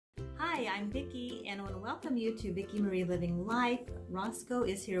Hi, I'm Vicki, and I want to welcome you to Vicki Marie Living Life. Roscoe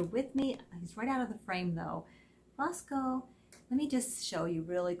is here with me. He's right out of the frame though. Roscoe, let me just show you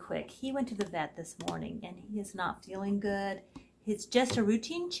really quick. He went to the vet this morning and he is not feeling good. It's just a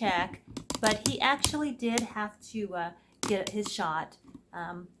routine check, but he actually did have to get his shot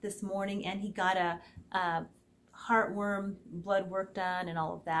this morning, and he got a heartworm blood work done and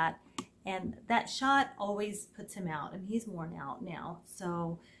all of that. And that shot always puts him out, and he's worn out now.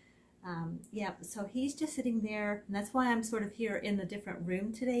 So yeah, so he's just sitting there, and that's why I'm sort of here in a different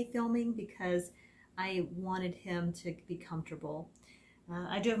room today filming, because I wanted him to be comfortable.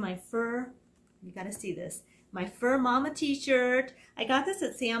 I do have my fur, you gotta see this, my fur mama t-shirt. I got this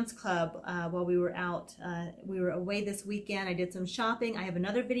at Sam's Club while we were out. We were away this weekend. I did some shopping. I have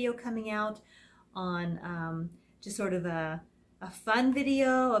another video coming out on just sort of a fun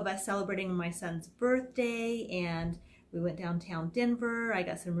video of us celebrating my son's birthday, and we went downtown Denver. I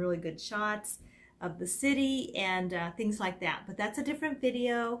got some really good shots of the city and things like that, but that's a different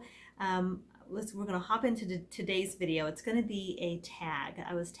video. We're gonna hop into today's video. It's gonna be a tag.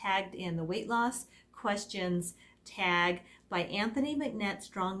 I was tagged in the weight loss questions tag by Anthony McNett,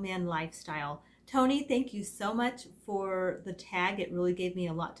 Strongman Lifestyle. Tony, thank you so much for the tag. It really gave me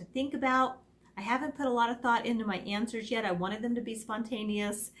a lot to think about. I haven't put a lot of thought into my answers yet. I wanted them to be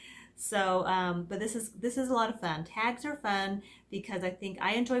spontaneous. So, but this is a lot of fun. Tags are fun because I think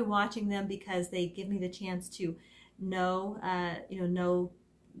I enjoy watching them because they give me the chance to know, know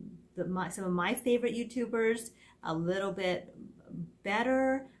some of my favorite YouTubers a little bit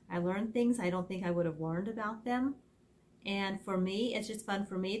better. I learn things I don't think I would have learned about them. And for me, it's just fun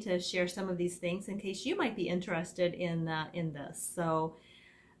for me to share some of these things in case you might be interested in this. So,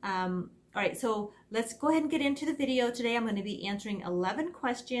 all right, so let's go ahead and get into the video. Today I'm going to be answering 11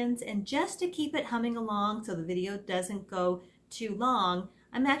 questions, and just to keep it humming along so the video doesn't go too long,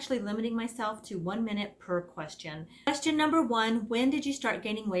 I'm actually limiting myself to 1 minute per question. Question number 1, when did you start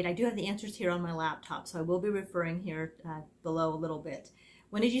gaining weight? I do have the answers here on my laptop, so I will be referring here below a little bit.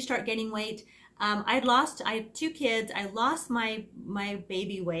 When did you start gaining weight? I have 2 kids. I lost my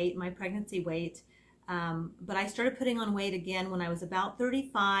baby weight, my pregnancy weight, but I started putting on weight again when I was about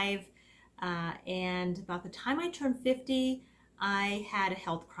 35. And about the time I turned 50, I had a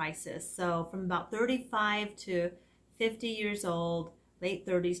health crisis. So from about 35 to 50 years old, late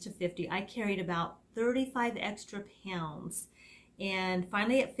 30s to 50, I carried about 35 extra pounds. And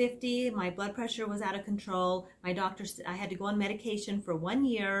finally at 50, my blood pressure was out of control. My doctor said I had to go on medication for 1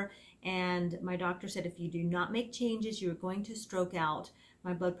 year, and my doctor said if you do not make changes, you're going to stroke out.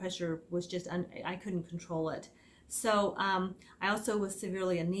 My blood pressure was just, I couldn't control it. So I also was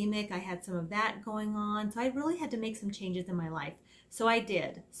severely anemic. I had some of that going on. So I really had to make some changes in my life. So I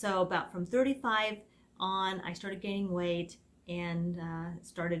did. So about from 35 on, I started gaining weight and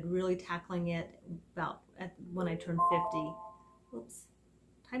started really tackling it about when I turned 50. Whoops,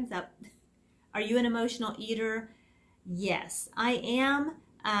 time's up. Are you an emotional eater? Yes, I am,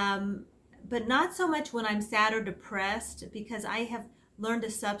 but not so much when I'm sad or depressed, because I have learned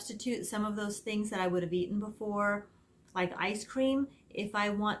to substitute some of those things that I would have eaten before, like ice cream. If I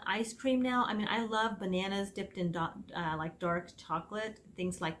want ice cream now, I mean, I love bananas dipped in like dark chocolate,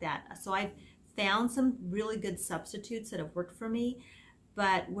 things like that. So I've found some really good substitutes that have worked for me.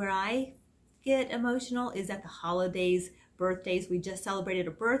 But where I get emotional is at the holidays, birthdays. We just celebrated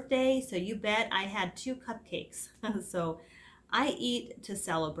a birthday, so you bet I had 2 cupcakes. So I eat to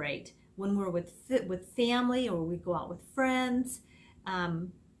celebrate when we're with family or we go out with friends.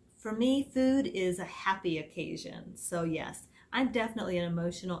 For me, food is a happy occasion. So yes, I'm definitely an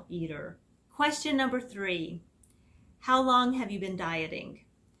emotional eater. Question number 3, how long have you been dieting?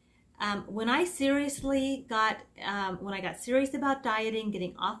 When I got serious about dieting,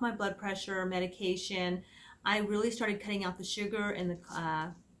 getting off my blood pressure medication, I really started cutting out the sugar and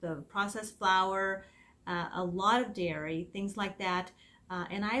the processed flour, a lot of dairy, things like that.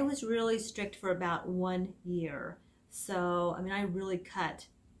 And I was really strict for about 1 year. So, I mean, I really cut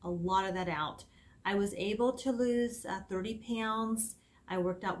a lot of that out. I was able to lose 30 pounds. I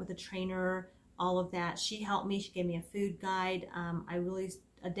worked out with a trainer, all of that. She helped me. She gave me a food guide. I really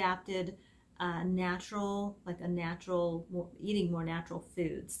adapted eating more natural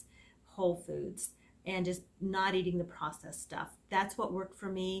foods, whole foods, and just not eating the processed stuff. That's what worked for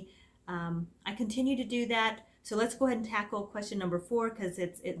me. I continue to do that. So let's go ahead and tackle question number 4, because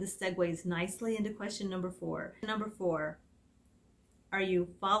this segues nicely into question number 4. Number 4, are you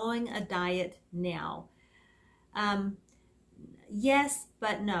following a diet now? Yes,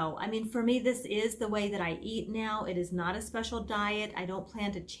 but no. I mean, for me, this is the way that I eat now. It is not a special diet. I don't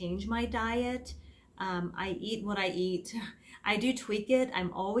plan to change my diet. I eat what I eat. I do tweak it.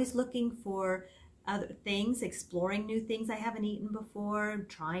 I'm always looking for other things, exploring new things I haven't eaten before,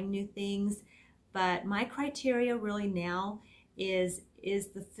 trying new things. But my criteria really now is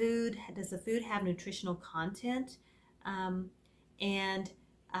the food, does the food have nutritional content?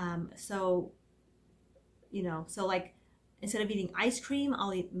 So, so like instead of eating ice cream,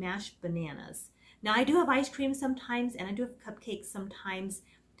 I'll eat mashed bananas. Now I do have ice cream sometimes and I do have cupcakes sometimes.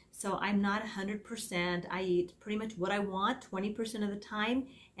 So I'm not 100%. I eat pretty much what I want 20% of the time,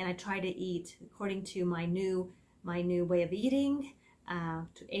 and I try to eat according to my new way of eating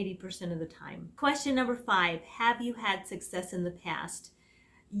to 80% of the time. Question number 5, have you had success in the past?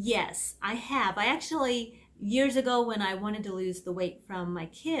 Yes, I have. I actually, years ago when I wanted to lose the weight from my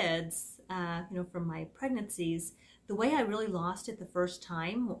kids, from my pregnancies, the way I really lost it the first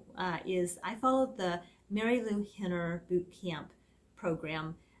time is I followed the Mary Lou Henner boot camp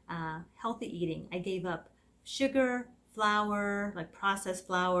program, healthy eating. I gave up sugar, flour, like processed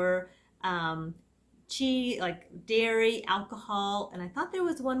flour, cheese, like dairy, alcohol, and I thought there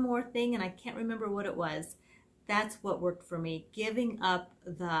was one more thing and I can't remember what it was. That's what worked for me, giving up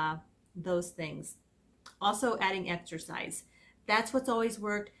those things. Also adding exercise. That's what's always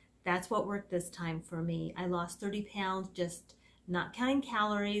worked. That's what worked this time for me. I lost 30 pounds, just not counting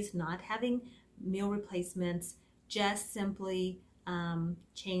calories, not having meal replacements, just simply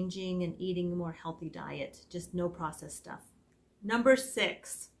changing and eating a more healthy diet, just no processed stuff. Number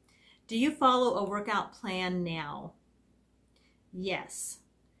 6, do you follow a workout plan now? Yes.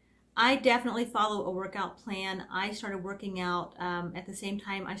 I definitely follow a workout plan. I started working out at the same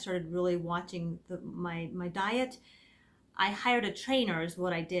time I started really watching my diet. I hired a trainer is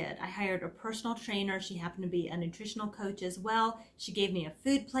what I did. I hired a personal trainer. She happened to be a nutritional coach as well. She gave me a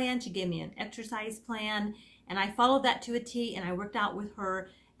food plan. She gave me an exercise plan. And I followed that to a T, and I worked out with her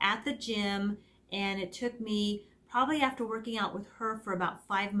at the gym. And it took me probably after working out with her for about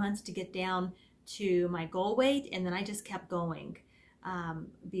 5 months to get down to my goal weight. And then I just kept going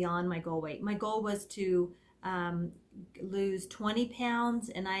beyond my goal weight. My goal was to lose 20 pounds,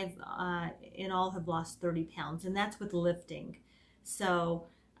 and I've in all have lost 30 pounds, and that's with lifting. So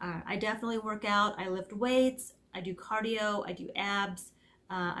I definitely work out. I lift weights, I do cardio, I do abs.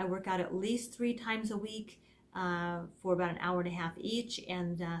 I work out at least 3 times a week for about an hour and a half each,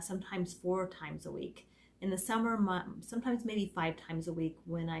 and sometimes 4 times a week. In the summer, sometimes maybe 5 times a week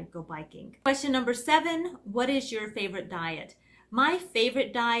when I go biking. Question number 7, what is your favorite diet? My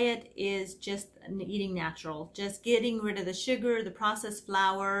favorite diet is just eating natural, just getting rid of the sugar, the processed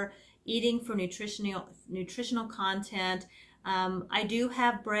flour, eating for nutritional content. I do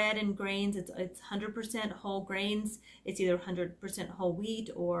have bread and grains. It's 100% whole grains. It's either 100% whole wheat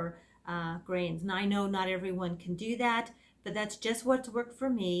or grains. Now I know not everyone can do that, but that's just what's worked for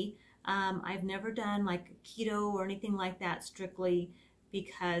me. I've never done like keto or anything like that strictly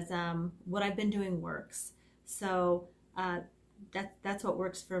because what I've been doing works. So that's what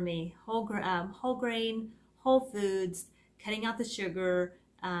works for me. Whole grain, whole foods, cutting out the sugar,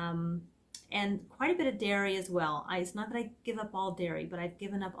 and quite a bit of dairy as well. It's not that I give up all dairy, but I've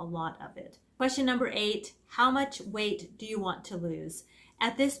given up a lot of it. Question number 8, how much weight do you want to lose?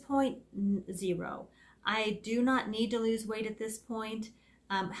 At this point, 0. I do not need to lose weight at this point.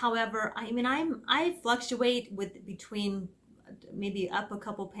 However, I fluctuate with between maybe up a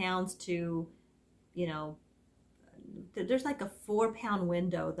couple pounds to, there's like a 4-pound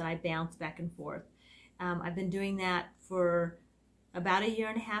window that I bounce back and forth. I've been doing that for about 1.5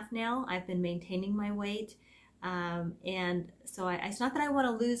 years now. I've been maintaining my weight. And so it's not that I want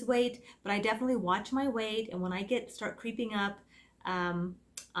to lose weight, but I definitely watch my weight. And when I start creeping up,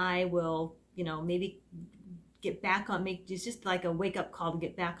 I will, maybe get back on, it's just like a wake-up call to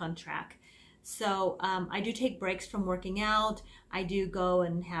get back on track. So I do take breaks from working out. I do go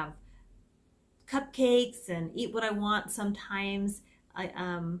and have cupcakes and eat what I want sometimes.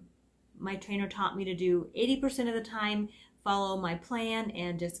 My trainer taught me to do 80% of the time follow my plan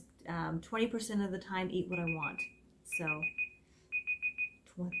and just 20% of the time eat what I want. So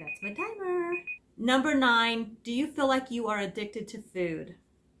that's my timer. Number 9, do you feel like you are addicted to food?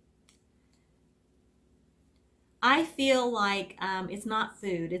 I feel like it's not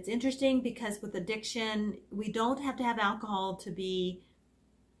food. It's interesting because with addiction, we don't have to have alcohol to be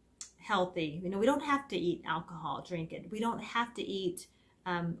healthy. We don't have to eat alcohol, drink it. We don't have to eat,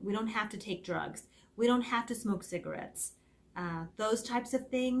 we don't have to take drugs. We don't have to smoke cigarettes. Those types of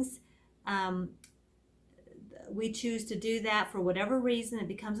things, we choose to do that for whatever reason. It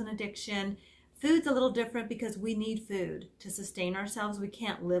becomes an addiction. Food's a little different because we need food to sustain ourselves. We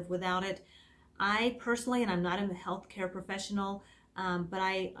can't live without it. I personally, and I'm not a healthcare professional, but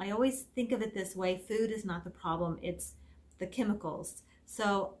I always think of it this way: food is not the problem. It's the chemicals.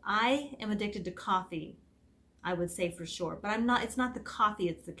 So I am addicted to coffee, I would say for sure, but I'm not. It's not the coffee,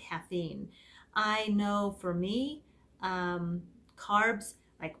 it's the caffeine. I know for me, carbs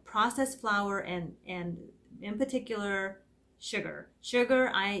like processed flour and in particular sugar. Sugar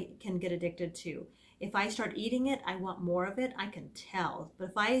I can get addicted to. If I start eating it, I want more of it. I can tell. But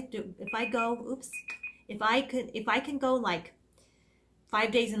if I can go like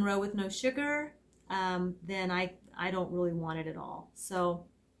 5 days in a row with no sugar, then I don't really want it at all. So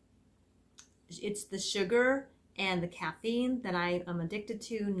it's the sugar and the caffeine that I am addicted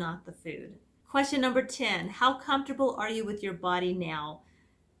to, not the food. Question number 10, how comfortable are you with your body now?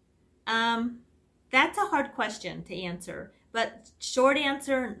 That's a hard question to answer, but short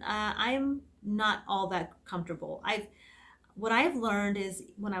answer, I'm not all that comfortable. What I've learned is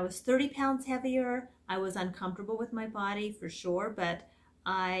when I was 30 pounds heavier, I was uncomfortable with my body for sure, but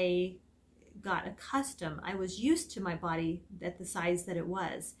I got accustomed. I was used to my body at the size that it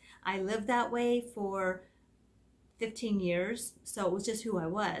was. I lived that way for 15 years, so it was just who I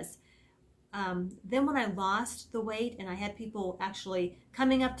was. Then when I lost the weight and I had people actually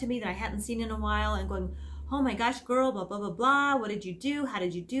coming up to me that I hadn't seen in a while and going, oh my gosh, girl, blah, blah, blah, blah, what did you do? How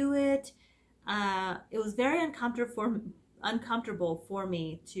did you do it? It was very uncomfortable for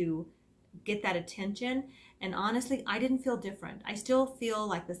me to get that attention. And honestly, I didn't feel different. I still feel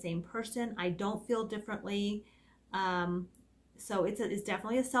like the same person. I don't feel differently. So it's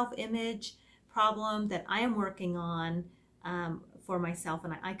definitely a self-image problem that I am working on for myself,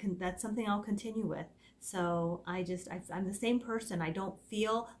 and that's something I'll continue with. So I'm the same person. I don't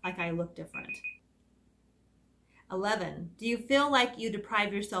feel like I look different. 11, do you feel like you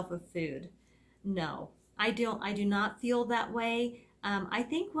deprive yourself of food? No, I don't. I do not feel that way. I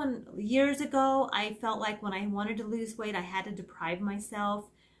think years ago, I felt like when I wanted to lose weight, I had to deprive myself.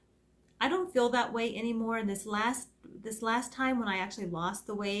 I don't feel that way anymore. And this last time when I actually lost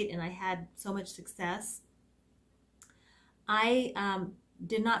the weight and I had so much success, I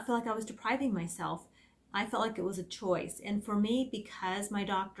did not feel like I was depriving myself. I felt like it was a choice. And for me, because my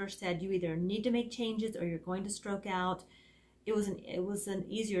doctor said you either need to make changes or you're going to stroke out, it was an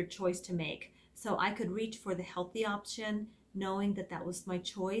easier choice to make. So I could reach for the healthy option, knowing that that was my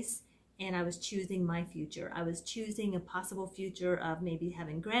choice, and I was choosing my future. I was choosing a possible future of maybe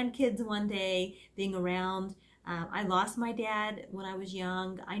having grandkids one day, being around. I lost my dad when I was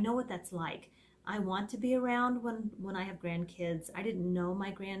young. I know what that's like. I want to be around when I have grandkids. I didn't know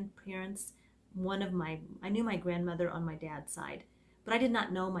my grandparents. I knew my grandmother on my dad's side, but I did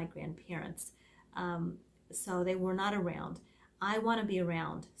not know my grandparents. So they were not around. I want to be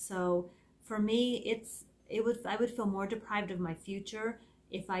around. So for me, I would feel more deprived of my future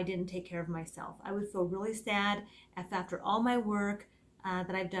if I didn't take care of myself. I would feel really sad if after all my work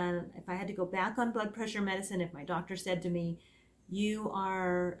that I've done, if I had to go back on blood pressure medicine, if my doctor said to me,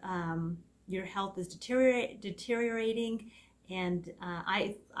 your health is deteriorating, and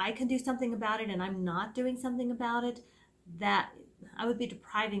I can do something about it, and I'm not doing something about it, that I would be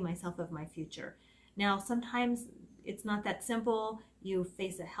depriving myself of my future. Now, sometimes it's not that simple. You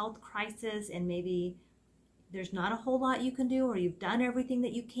face a health crisis, and maybe there's not a whole lot you can do, or you've done everything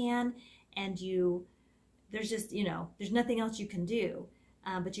that you can, and there's nothing else you can do,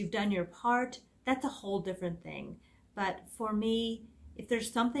 but you've done your part. That's a whole different thing. But for me, if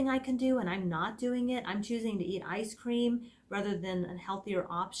there's something I can do and I'm not doing it, I'm choosing to eat ice cream rather than a healthier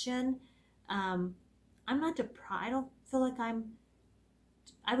option. I'm not deprived. I don't feel like I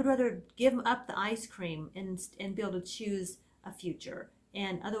would rather give up the ice cream and be able to choose a future.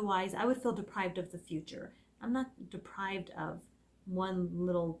 And otherwise, I would feel deprived of the future. I'm not deprived of one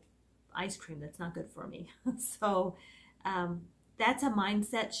little ice cream that's not good for me. So that's a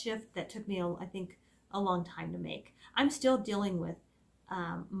mindset shift that took me, I think, a long time to make. I'm still dealing with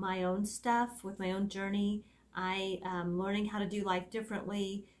my own stuff, with my own journey. I am learning how to do life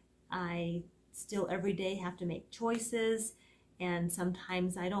differently. I still every day have to make choices, and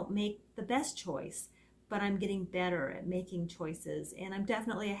sometimes I don't make the best choice, but I'm getting better at making choices, and I'm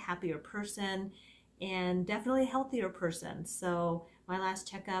definitely a happier person and definitely a healthier person. So my last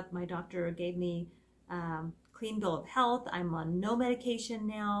checkup, my doctor gave me clean bill of health. I'm on no medication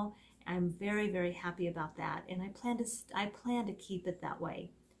now. I'm very, very happy about that, and I plan to keep it that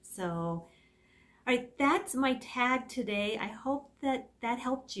way. So, all right, that's my tag today. I hope that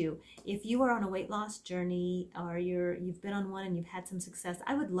helped you. If you are on a weight loss journey, or you've been on one and you've had some success,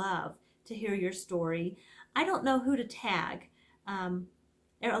 I would love to hear your story. I don't know who to tag. A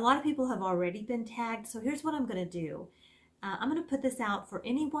lot of people have already been tagged, so here's what I'm going to do. I'm going to put this out for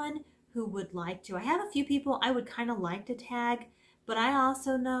anyone who would like to. I have a few people I would kind of like to tag, but I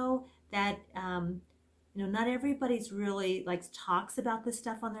also know that You know, not everybody's really talks about this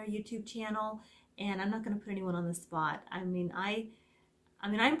stuff on their YouTube channel, and I'm not going to put anyone on the spot. I mean,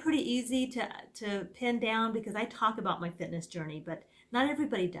 I'm pretty easy to pin down because I talk about my fitness journey, but not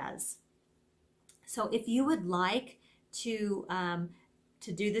everybody does. So if you would like to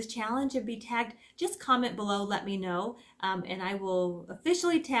do this challenge and be tagged, just comment below, let me know, and I will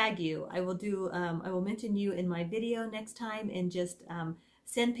officially tag you. I will mention you in my video next time and just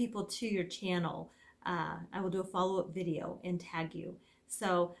send people to your channel. I will do a follow-up video and tag you.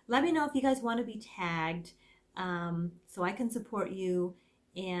 So let me know if you guys want to be tagged, so I can support you,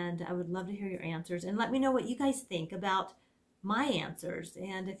 and I would love to hear your answers. And let me know what you guys think about my answers,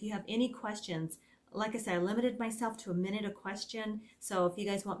 and if you have any questions. Like I said, I limited myself to a minute a question, so if you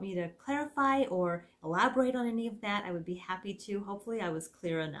guys want me to clarify or elaborate on any of that, I would be happy to. Hopefully I was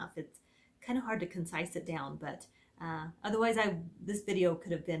clear enough. It's kind of hard to concise it down, but otherwise this video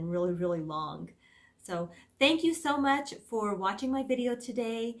could have been really, really long. So thank you so much for watching my video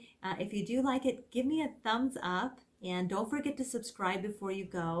today. If you do like it, give me a thumbs up, and don't forget to subscribe before you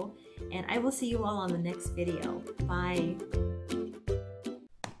go, and I will see you all on the next video. Bye.